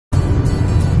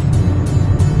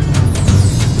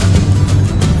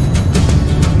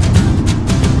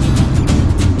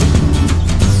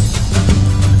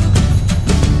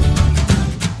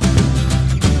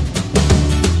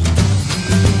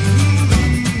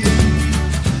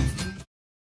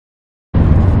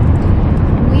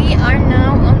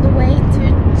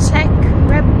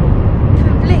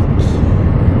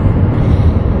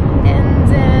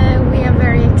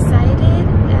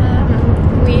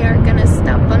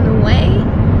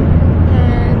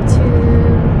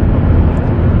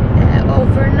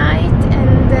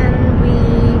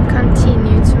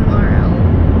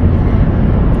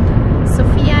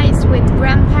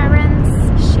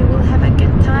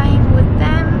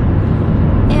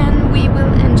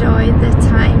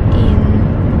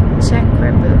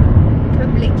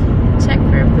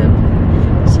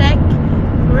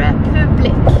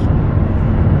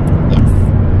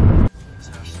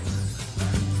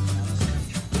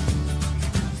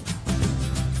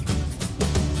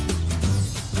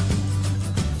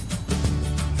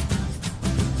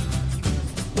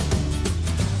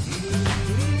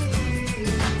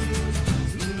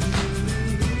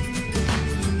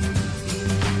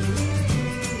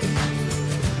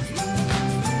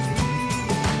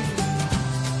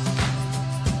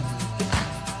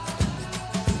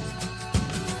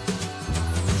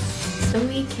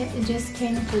just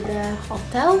came to the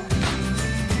hotel.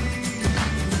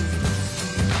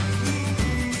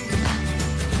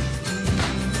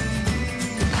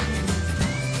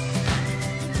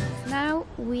 Now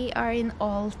we are in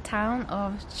old town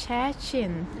of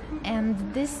Cieszyn, and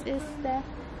this is the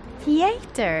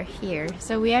theater here.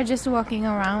 So we are just walking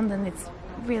around, and it's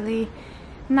really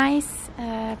nice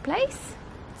place.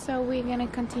 So we're gonna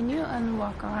continue and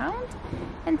walk around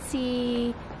and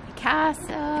see the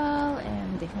castle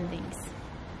and different things.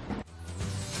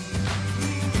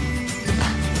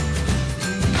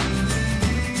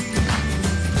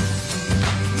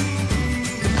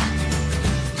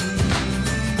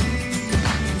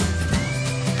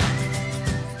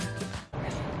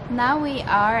 Now we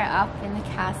are up in the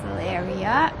castle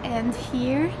area, and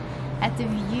here at the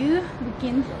view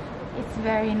it's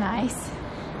very nice,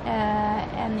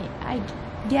 and I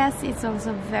guess it's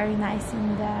also very nice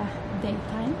in the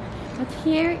daytime. But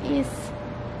here is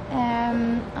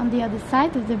on the other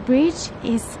side of the bridge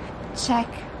is Czech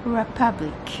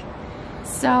Republic.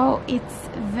 So it's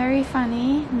very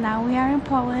funny. Now we are in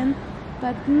Poland,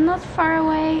 but not far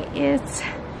away it's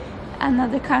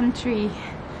another country.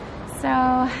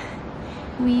 So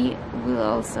we will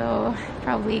also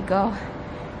probably go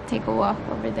take a walk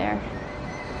over there.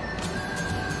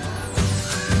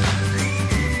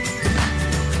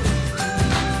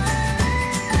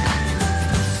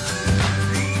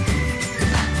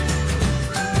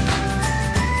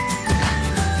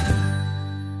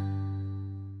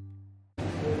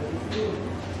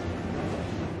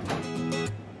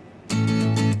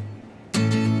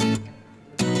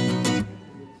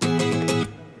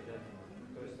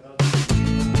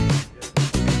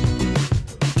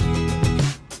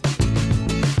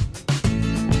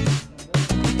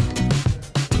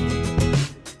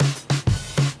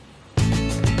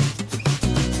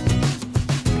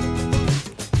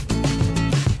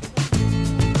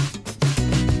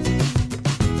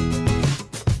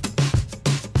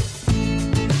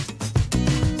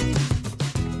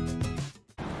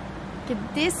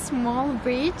 This small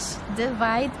bridge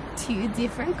divides two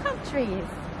different countries,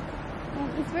 and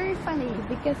it's very funny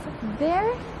because there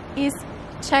is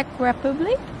Czech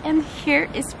Republic and here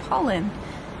is Poland.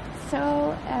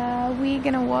 So we're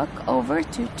gonna walk over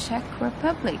to Czech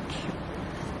Republic.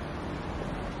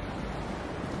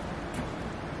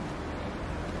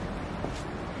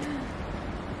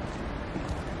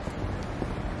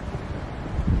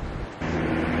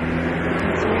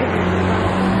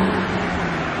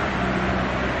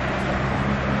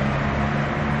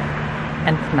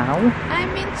 And now?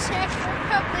 I'm in Czech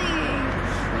Republic!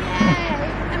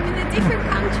 Yay! I'm in a different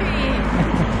country!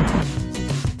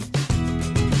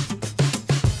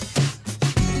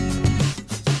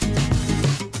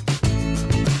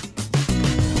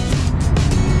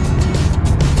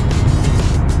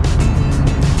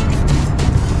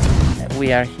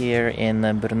 We are here in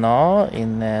Brno,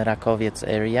 in Rakowiec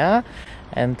area,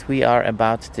 and we are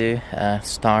about to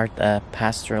start a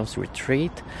pastoral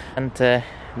retreat. And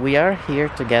we are here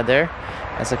together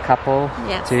as a couple,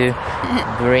 yes, to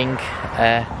bring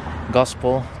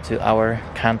gospel to our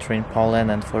country in Poland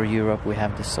and for Europe. We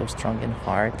have this so strong in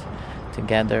heart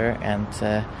together, and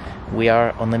we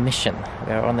are on a mission.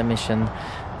 We are on a mission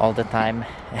all the time.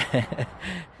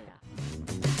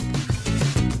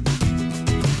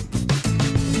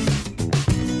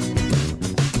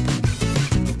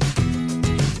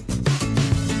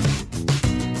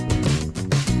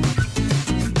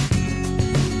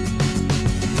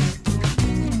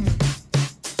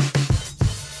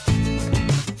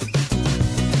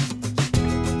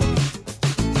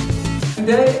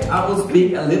 Today I will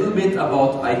speak a little bit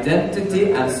about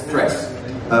identity and stress.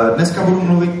 Dneska budu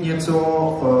mluvit něco,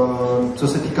 co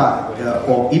se týká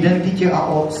o identitě a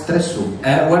o stresu.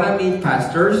 When I meet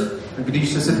pastors, když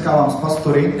se setkávám s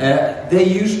pastory, they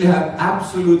usually have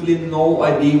absolutely no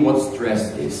idea what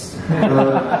stress is.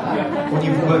 Oni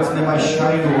vůbec nemají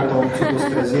šajnu o tom, co to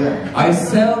stres je. I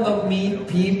seldom meet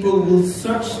people with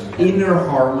such inner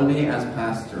harmony as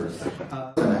pastors.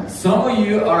 Some of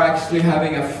you are actually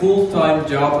having a full-time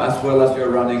job as well as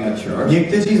you're running a church.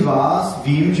 Někteří z vás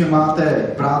vím, že máte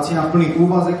práci na plný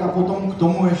úvazek a potom k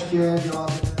tomu ještě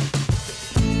děláte.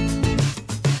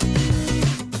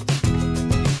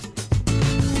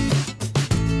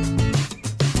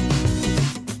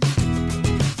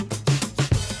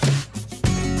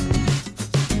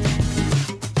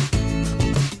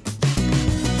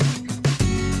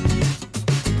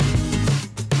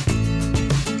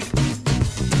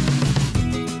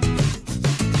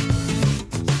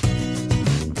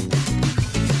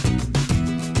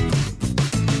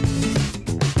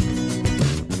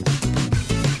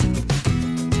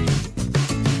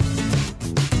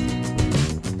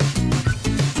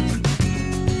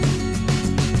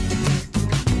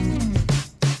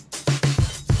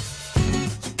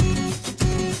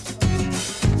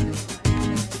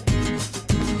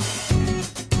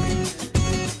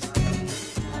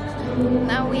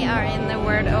 are in the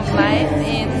Word of Life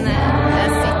in a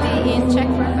city in Czech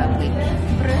Republic,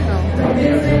 Brno.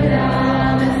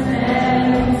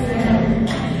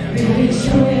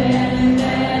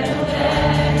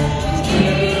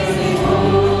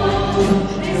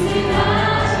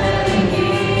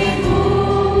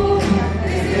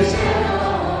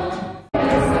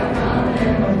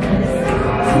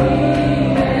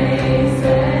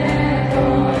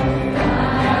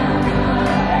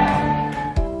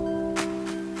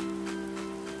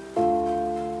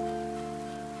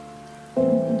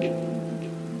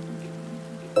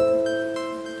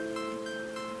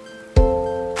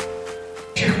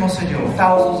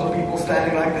 Thousands of people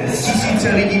standing like this. Tisíce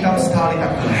lidí tam stáli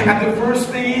takhle. And the first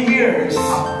thing he hears,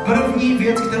 A první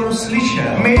věc, kterou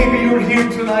slyšel, maybe you're here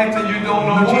tonight and you don't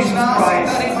know Jesus možná jsi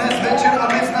Christ. tady dnes večer a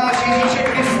neznáš Ježíše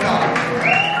Krista.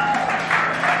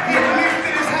 He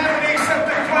lifted his hand and he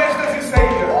accepted Christ as his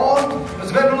Savior. On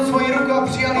zvedl svoji ruku a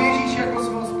přijal Ježíše jako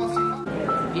svého spasitele.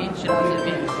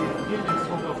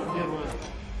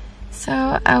 So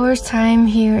our time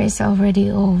here is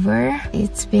already over.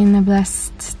 It's been a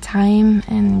blessed time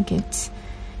and good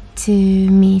to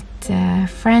meet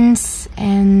friends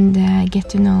and get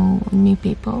to know new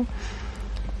people.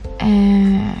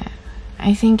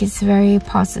 I think it's very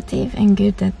positive and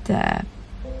good that the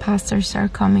pastors are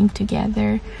coming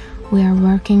together. We are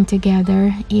working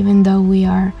together, even though we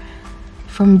are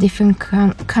from different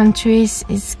countries.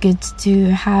 It's good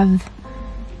to have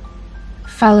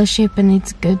fellowship, and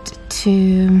it's good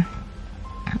to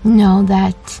know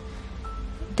that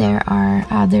there are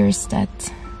others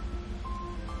that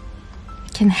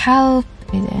can help,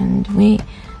 and we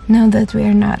know that we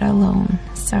are not alone,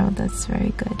 so that's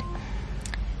very good.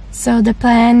 So the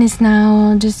plan is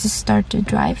now just to start to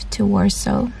drive to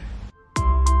Warsaw.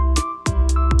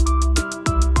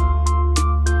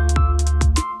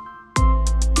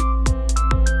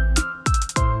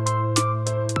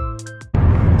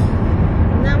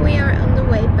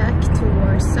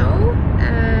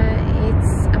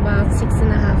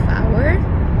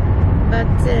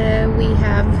 We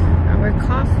have our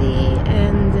coffee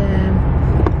and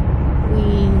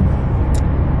we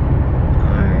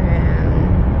are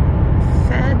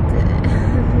fed.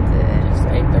 Just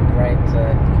ate the great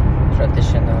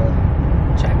traditional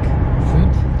Czech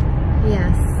food.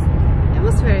 Yes, it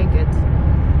was very good.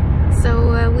 So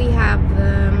we have,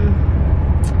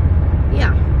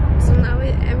 yeah. So now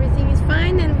everything is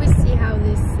fine, and we see how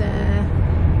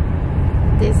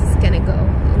this is gonna go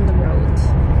on the road.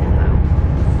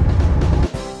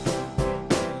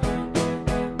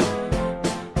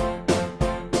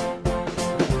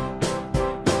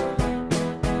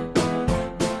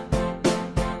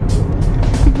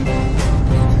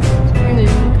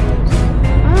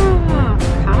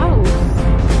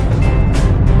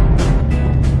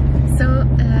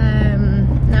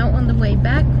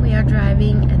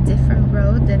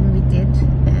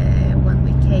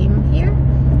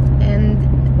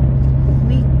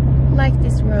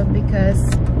 Because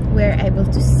we're able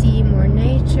to see more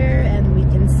nature and we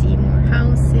can see more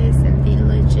houses and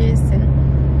villages, and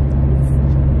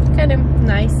it's kind of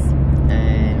nice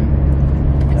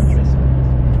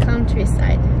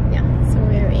countryside. Yeah, so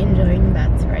we're enjoying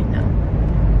that right now.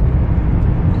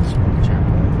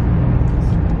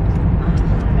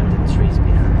 And the trees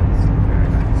behind, it's very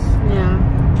nice. Yeah.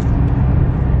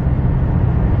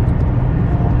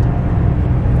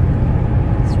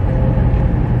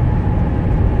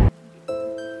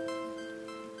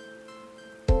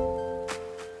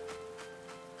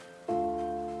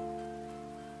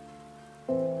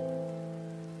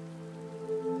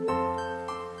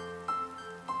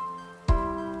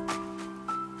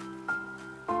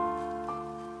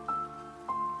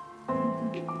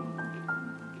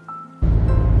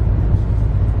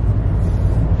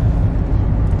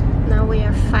 We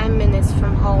are 5 minutes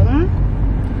from home,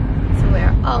 so we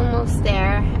are almost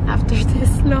there after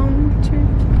this long trip.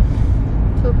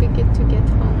 It will be good to get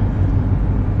home.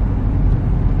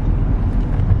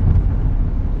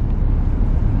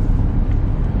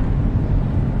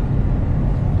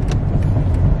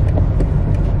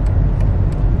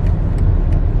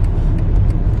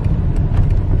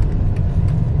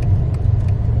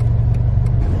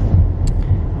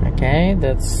 Okay,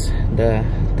 that's the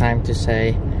time to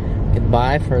say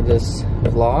goodbye for this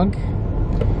vlog.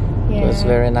 Yeah. It was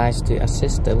very nice to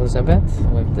assist Elizabeth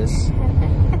with this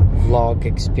vlog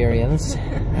experience.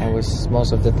 I was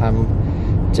most of the time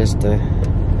just a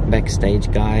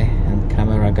backstage guy and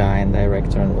camera guy and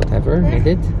director and whatever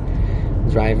needed,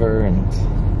 driver, and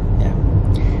yeah.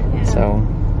 So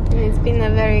it's been a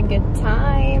very good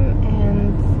time,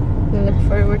 and we look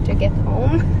forward to get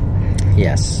home.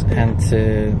 Yes, and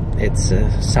it's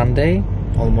Sunday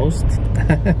almost,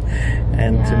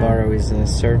 and tomorrow is a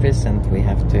service, and we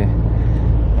have to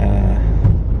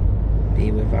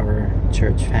be with our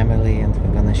church family, and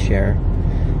we're gonna share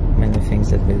many things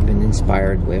that we've been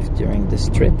inspired with during this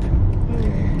trip.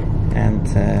 And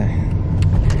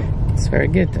it's very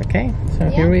good. Okay, so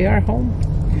here we are home.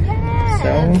 Yeah.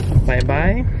 So bye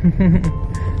bye.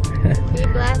 Be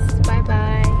blessed. Bye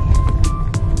bye.